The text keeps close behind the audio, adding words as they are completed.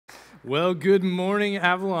Well, good morning,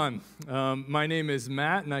 Avalon. My name is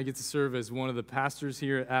Matt, and I get to serve as one of the pastors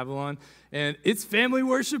here at Avalon. And it's Family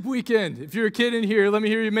Worship Weekend. If you're a kid in here, let me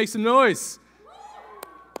hear you make some noise.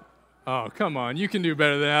 Oh, come on. You can do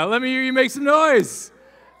better than that. Let me hear you make some noise.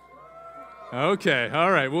 Okay,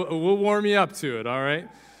 all right. We'll warm you up to it, all right?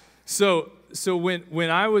 So when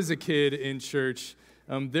I was a kid in church,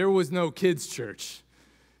 there was no kids' church.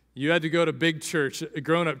 You had to go to big church, a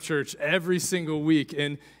grown-up church, every single week.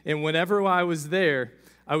 And whenever I was there,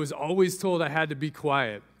 I was always told I had to be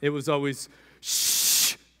quiet. It was always,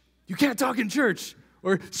 shh, you can't talk in church.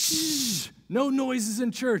 Or shh, no noises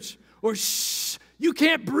in church. Or shh, you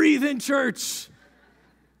can't breathe in church.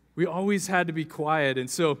 We always had to be quiet. And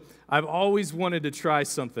so I've always wanted to try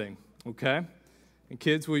something, okay? And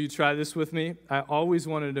kids, will you try this with me? I always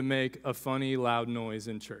wanted to make a funny, loud noise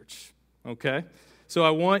in church, okay? So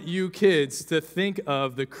I want you kids to think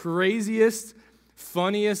of the craziest,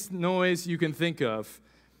 funniest noise you can think of.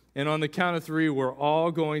 And on the count of 3, we're all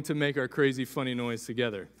going to make our crazy, funny noise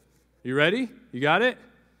together. You ready? You got it?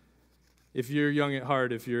 If you're young at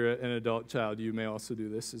heart, if you're an adult child, you may also do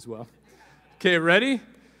this as well. Okay, ready?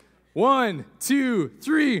 1, 2,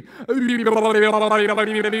 3.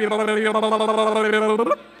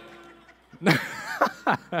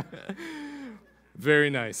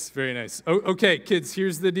 Very nice, very nice. Okay, kids,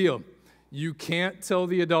 here's the deal. You can't tell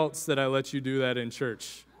the adults that I let you do that in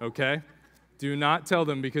church, okay? Do not tell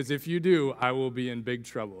them, because if you do, I will be in big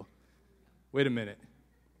trouble. Wait a minute.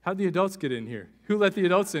 How'd the adults get in here? Who let the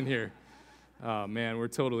adults in here? Oh, man, we're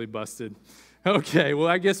totally busted. Okay, well,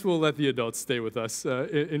 I guess we'll let the adults stay with us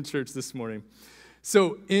in church this morning.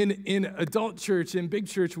 So in adult church, in big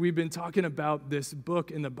church, we've been talking about this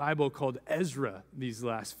book in the Bible called Ezra these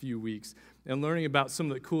last few weeks and learning about some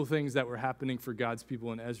of the cool things that were happening for God's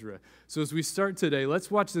people in Ezra. So as we start today,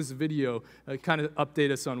 let's watch this video kind of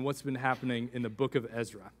update us on what's been happening in the book of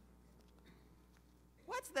Ezra.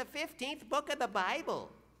 What's the 15th book of the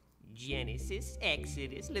Bible? Genesis,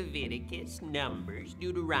 Exodus, Leviticus, Numbers,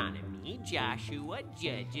 Deuteronomy, Joshua,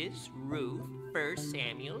 Judges, Ruth, 1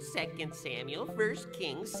 Samuel, 2 Samuel, 1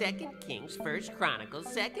 Kings, 2 Kings, 1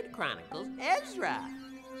 Chronicles, 2 Chronicles, Ezra.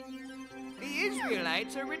 The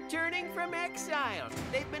Israelites are returning from exile.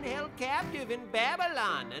 They've been held captive in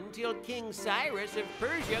Babylon until King Cyrus of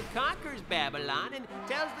Persia conquers Babylon and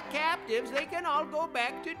tells the captives they can all go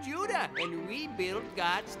back to Judah and rebuild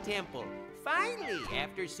God's temple. Finally,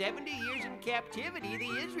 after 70 years in captivity, the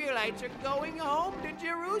Israelites are going home to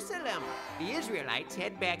Jerusalem. The Israelites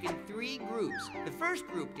head back in 3 groups. The first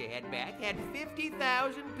group to head back had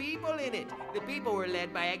 50,000 people in it. The people were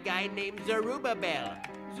led by a guy named Zerubbabel.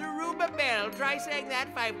 Zerubbabel, try saying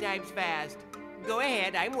that 5 times fast. Go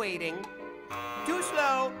ahead, I'm waiting. Too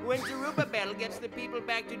slow. When Zerubbabel gets the people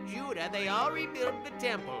back to Judah, they all rebuild the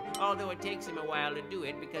temple, although it takes them a while to do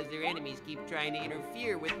it because their enemies keep trying to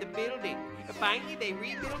interfere with the building. Finally, they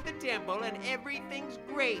rebuild the temple and everything's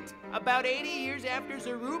great. About 80 years after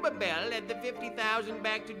Zerubbabel led the 50,000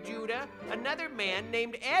 back to Judah, another man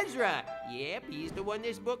named Ezra, yep, he's the one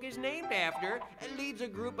this book is named after, leads a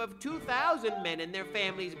group of 2,000 men and their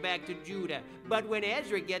families back to Judah. But when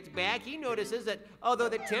Ezra gets back, he notices that although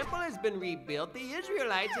the temple has been rebuilt, the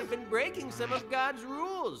Israelites have been breaking some of God's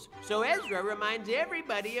rules. So Ezra reminds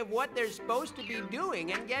everybody of what they're supposed to be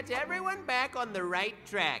doing and gets everyone back on the right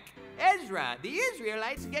track. Ezra, the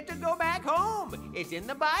Israelites get to go back home. It's in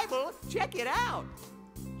the Bible. Check it out.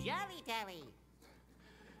 Jolly Telly.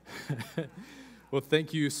 Well,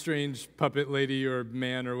 thank you, strange puppet lady or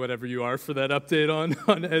man or whatever you are, for that update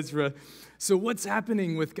on Ezra. So what's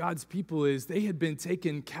happening with God's people is they had been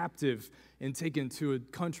taken captive and taken to a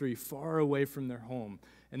country far away from their home.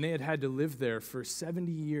 And they had to live there for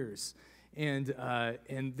 70 years. And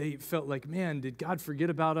they felt like, man, did God forget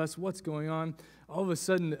about us? What's going on? All of a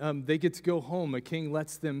sudden, they get to go home. A king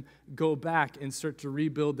lets them go back and start to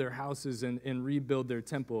rebuild their houses and rebuild their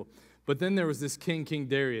temple. But then there was this king, King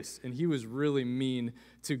Darius, and he was really mean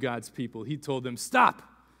to God's people. He told them, stop!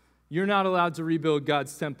 You're not allowed to rebuild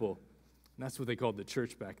God's temple. And that's what they called the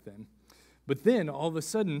church back then. But then, all of a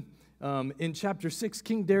sudden, in chapter 6,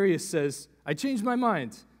 King Darius says, I changed my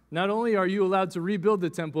mind. Not only are you allowed to rebuild the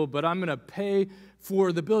temple, but I'm going to pay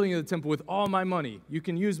for the building of the temple with all my money. You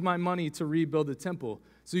can use my money to rebuild the temple.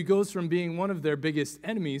 So he goes from being one of their biggest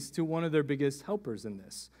enemies to one of their biggest helpers in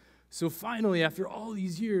this. So finally, after all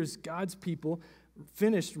these years, God's people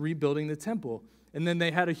finished rebuilding the temple. And then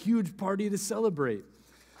they had a huge party to celebrate.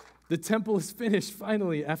 The temple is finished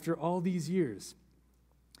finally after all these years.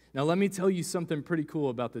 Now let me tell you something pretty cool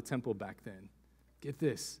about the temple back then. Get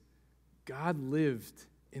this. God lived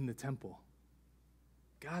in the temple.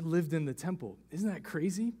 God lived in the temple. Isn't that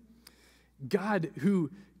crazy? God,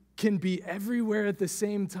 who can be everywhere at the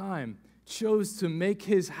same time, chose to make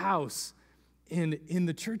his house in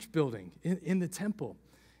the church building, in the temple,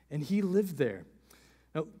 and he lived there.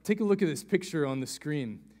 Now, take a look at this picture on the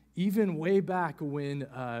screen. Even way back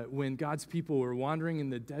when God's people were wandering in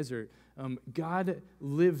the desert, God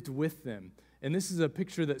lived with them. And this is a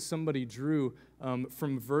picture that somebody drew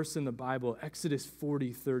from a verse in the Bible, Exodus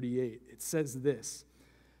 40:38. It says this: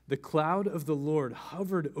 "The cloud of the Lord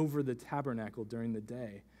hovered over the tabernacle during the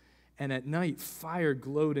day, and at night fire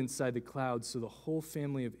glowed inside the cloud so the whole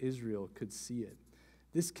family of Israel could see it."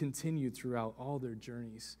 This continued throughout all their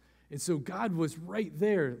journeys. And so God was right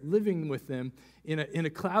there living with them in a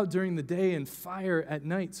cloud during the day and fire at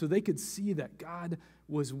night so they could see that God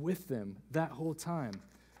was with them that whole time.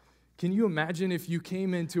 Can you imagine if you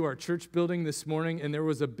came into our church building this morning and there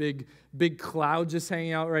was a big cloud just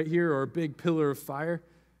hanging out right here or a big pillar of fire?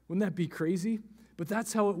 Wouldn't that be crazy? But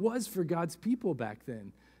that's how it was for God's people back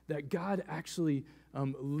then, that God actually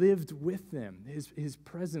lived with them. His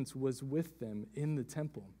presence was with them in the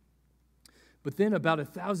temple. But then about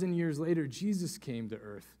 1,000 years later, Jesus came to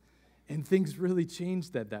earth, and things really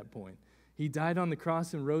changed at that point. He died on the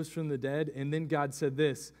cross and rose from the dead, and then God said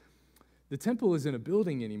this: the temple isn't a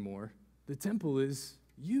building anymore. The temple is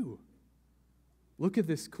you. Look at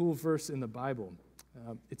this cool verse in the Bible.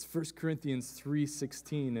 It's 1 Corinthians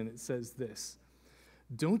 3:16, and it says this: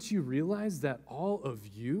 "Don't you realize that all of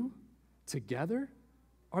you together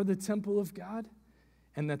are the temple of God,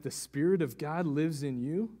 and that the Spirit of God lives in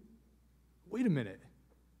you?" Wait a minute.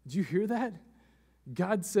 Did you hear that?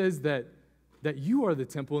 God says that you are the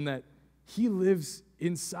temple and that he lives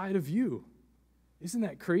inside of you. Isn't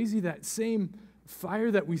that crazy? That same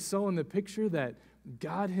fire that we saw in the picture, that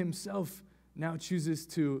God himself now chooses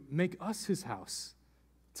to make us his house,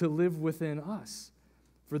 to live within us.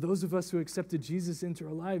 For those of us who accepted Jesus into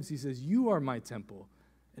our lives, he says, "You are my temple,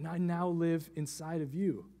 and I now live inside of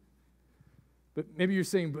you." But maybe you're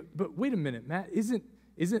saying, but wait a minute, Matt, isn't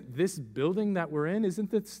this building that we're in,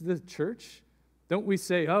 isn't this the church? Don't we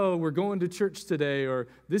say, "Oh, we're going to church today," or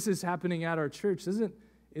 "This is happening at our church"?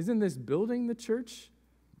 Isn't this building the church?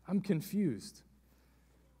 I'm confused.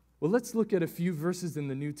 Well, let's look at a few verses in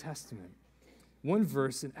the New Testament. One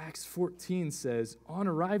verse in Acts 14 says, "On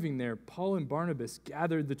arriving there, Paul and Barnabas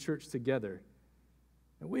gathered the church together."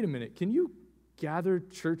 Now, wait a minute. Can you gather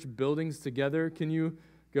church buildings together? Can you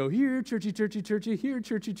go here, churchy, churchy, churchy, here,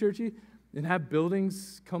 churchy, churchy, and have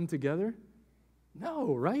buildings come together?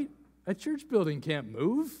 No, right? A church building can't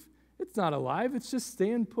move. It's not alive. It's just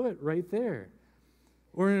staying put right there.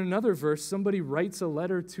 Or in another verse, somebody writes a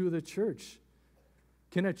letter to the church.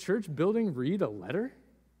 Can a church building read a letter?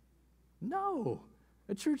 No.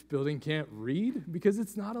 A church building can't read because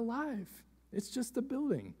it's not alive. It's just a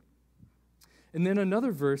building. And then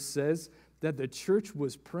another verse says that the church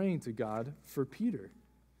was praying to God for Peter.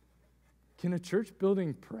 Can a church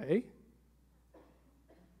building pray?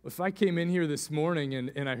 If I came in here this morning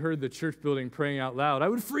and I heard the church building praying out loud, I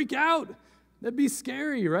would freak out. That'd be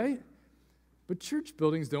scary, right? But church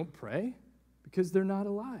buildings don't pray because they're not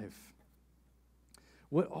alive.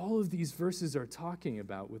 What all of these verses are talking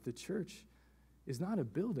about with the church is not a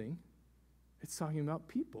building. It's talking about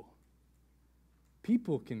people.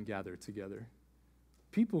 People can gather together.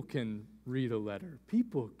 People can read a letter.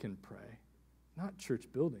 People can pray, not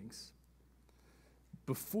church buildings.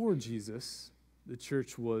 Before Jesus, the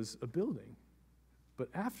church was a building. But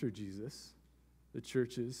after Jesus, the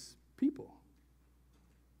church is people.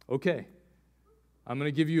 Okay, I'm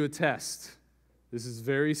going to give you a test. This is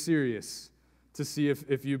very serious to see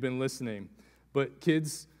if you've been listening. But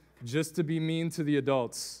kids, just to be mean to the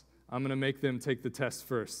adults, I'm going to make them take the test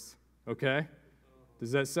first. Okay?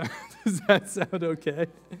 Does that sound okay?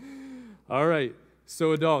 All right.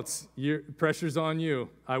 So adults, pressure's on you.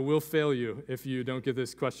 I will fail you if you don't get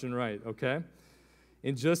this question right, okay?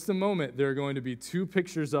 In just a moment, there are going to be 2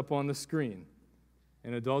 pictures up on the screen.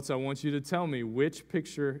 And adults, I want you to tell me which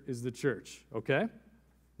picture is the church, okay?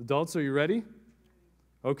 Adults, are you ready?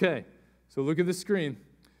 Okay, so look at the screen.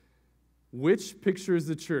 Which picture is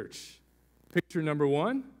the church? Picture number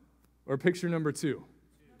 1 or picture number 2?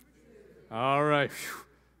 All right. Whew.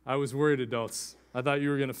 I was worried, adults. I thought you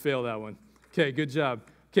were going to fail that one. Okay, good job.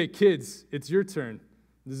 Okay, kids, it's your turn.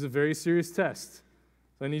 This is a very serious test.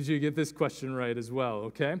 So I need you to get this question right as well,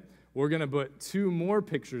 okay? We're going to put 2 more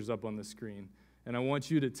pictures up on the screen, and I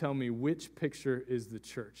want you to tell me which picture is the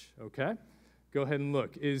church, okay? Go ahead and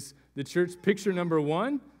look. Is the church picture number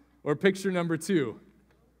 1 or picture number 2?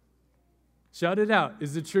 Shout it out.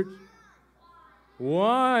 Is the church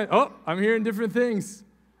 1? Oh, I'm hearing different things.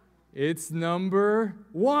 It's number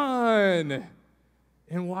 1.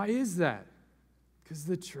 And why is that? Because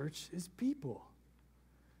the church is people.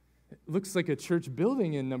 It looks like a church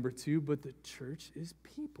building in number 2, but the church is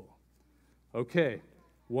people. Okay,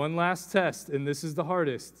 one last test, and this is the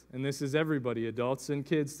hardest, and this is everybody, adults and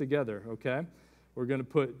kids together, okay? We're going to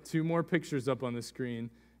put 2 more pictures up on the screen,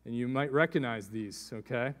 and you might recognize these,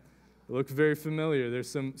 okay? They look very familiar. There's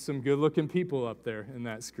some good-looking people up there in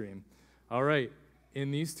that screen. All right, in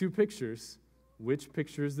these 2 pictures, which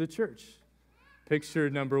picture is the church? Picture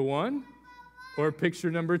number 1 or picture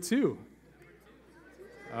number 2?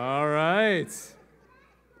 All right.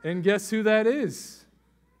 And guess who that is?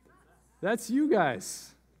 That's you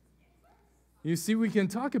guys. You see, we can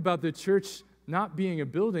talk about the church not being a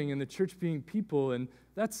building and the church being people, and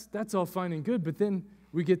that's all fine and good, but then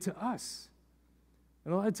we get to us.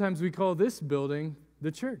 And a lot of times we call this building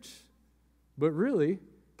the church. But really,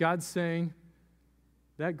 God's saying,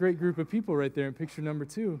 that great group of people right there in picture number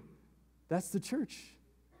 2, that's the church,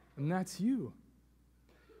 and that's you.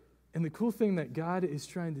 And the cool thing that God is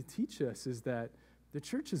trying to teach us is that the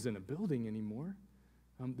church isn't a building anymore.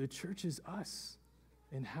 The church is us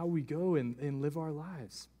and how we go and live our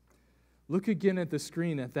lives. Look again at the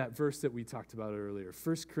screen at that verse that we talked about earlier,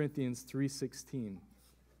 1 Corinthians 3:16.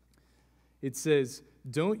 It says,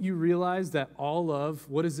 don't you realize that all of,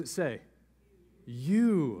 what does it say?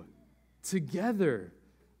 You together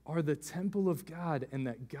are the temple of God, and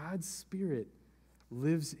that God's Spirit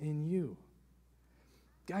lives in you.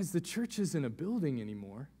 Guys, the church isn't a building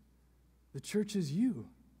anymore. The church is you,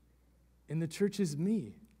 and the church is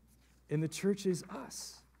me, and the church is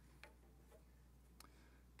us.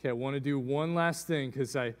 Okay, I want to do one last thing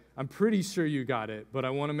because I'm pretty sure you got it, but I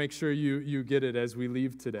want to make sure you get it as we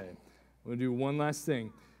leave today. I'm going to do one last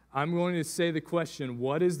thing. I'm going to say the question,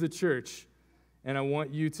 what is the church? And I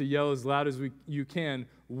want you to yell as loud as you can,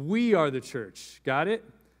 we are the church. Got it?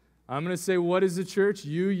 I'm going to say, what is the church?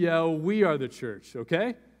 You yell, we are the church.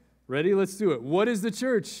 Okay? Ready? Let's do it. What is the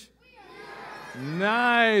church?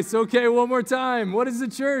 Nice. Okay, one more time. What is the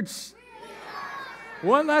church?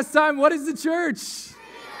 One last time. What is the church?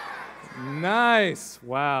 Nice.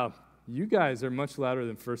 Wow. You guys are much louder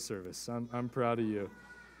than first service. I'm proud of you.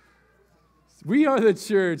 We are the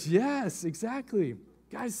church. Yes, exactly.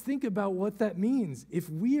 Guys, think about what that means. If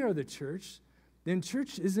we are the church, then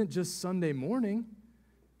church isn't just Sunday morning.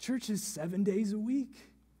 Church is 7 days a week.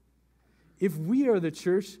 If we are the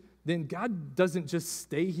church, then God doesn't just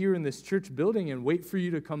stay here in this church building and wait for you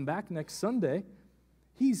to come back next Sunday.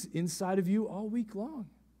 He's inside of you all week long.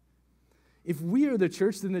 If we are the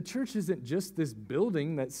church, then the church isn't just this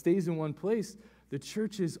building that stays in one place. The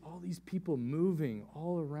church is all these people moving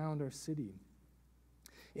all around our city.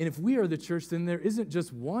 And if we are the church, then there isn't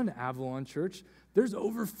just one Avalon church. There's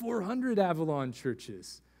over 400 Avalon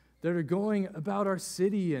churches that are going about our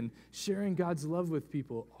city and sharing God's love with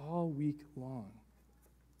people all week long.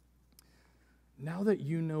 Now that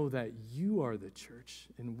you know that you are the church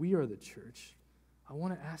and we are the church, I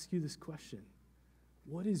want to ask you this question.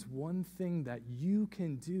 What is one thing that you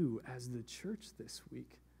can do as the church this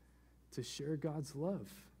week to share God's love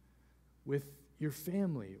with your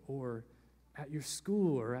family or at your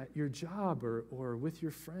school or at your job or with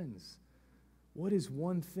your friends? What is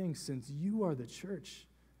one thing, since you are the church,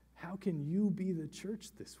 how can you be the church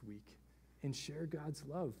this week and share God's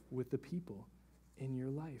love with the people in your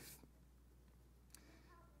life?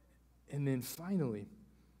 And then finally,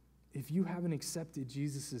 if you haven't accepted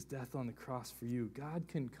Jesus' death on the cross for you, God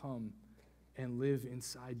can come and live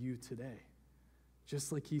inside you today,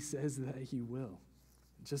 just like he says that he will.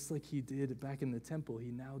 Just like he did back in the temple,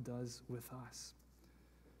 he now does with us.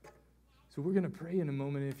 So we're going to pray in a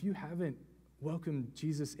moment. If you haven't welcomed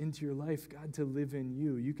Jesus into your life, God to live in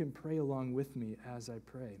you, you can pray along with me as I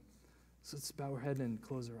pray. So let's bow our head and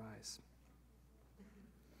close our eyes.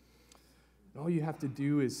 And all you have to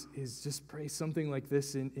do is just pray something like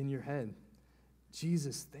this in your head.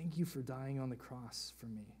 Jesus, thank you for dying on the cross for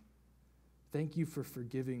me. Thank you for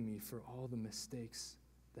forgiving me for all the mistakes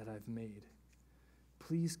that I've made.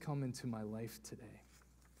 Please come into my life today.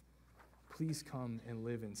 Please come and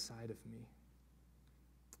live inside of me.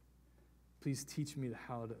 Please teach me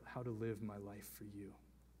how to live my life for you.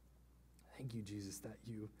 Thank you, Jesus, that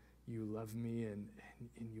you love me and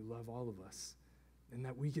you love all of us, and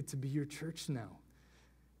that we get to be your church now.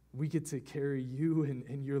 We get to carry you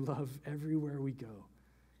and your love everywhere we go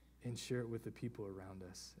and share it with the people around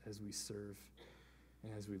us as we serve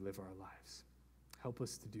and as we live our lives. Help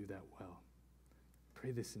us to do that well. Pray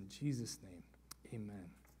this in Jesus' name. Amen.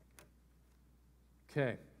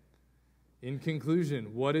 Okay. In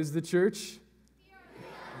conclusion, what is the church?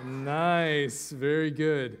 Nice. Very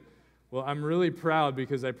good. Well, I'm really proud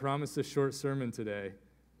because I promised a short sermon today,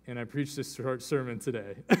 and I preached a short sermon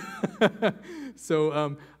today. So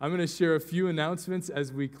I'm going to share a few announcements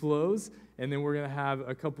as we close, and then we're going to have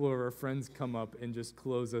a couple of our friends come up and just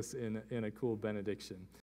close us in a cool benediction.